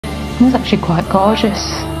I was actually quite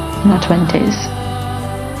gorgeous in my 20s,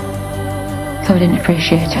 so I didn't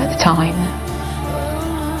appreciate it at the time.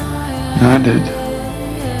 I did.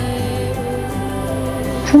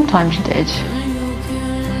 Sometimes you did.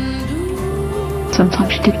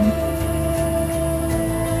 Sometimes you didn't.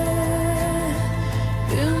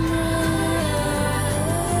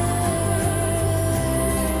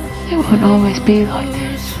 It won't always be like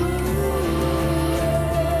this.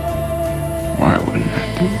 Why wouldn't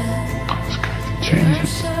it be? I was going to change it.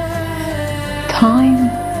 Time.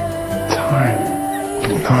 Time.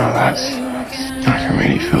 No, that's... I can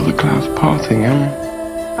really feel the clouds parting,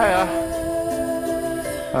 Hiya.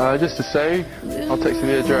 Just to say, I'll text you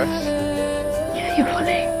the address. Yeah, you're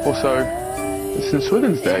funny. Also, it's St.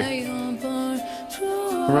 Swithin's Day.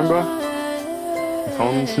 Remember?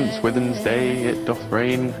 On St. Swithin's Day it doth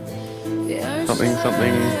rain. Something,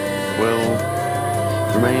 something will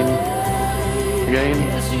remain again.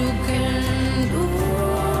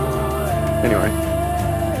 Anyway,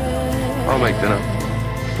 I'll make dinner.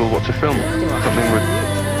 We'll watch a film. Something with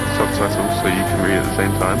subtitles so you can read at the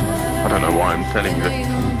same time. I don't know why I'm telling you this.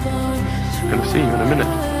 I'm gonna see you in a minute.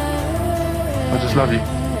 I just love you.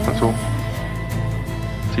 That's all.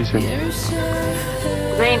 See you soon.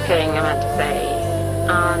 The main thing I meant to say,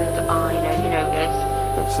 and I know you know this.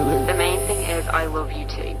 Absolutely. The main thing is I love you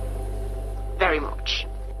too. Very much.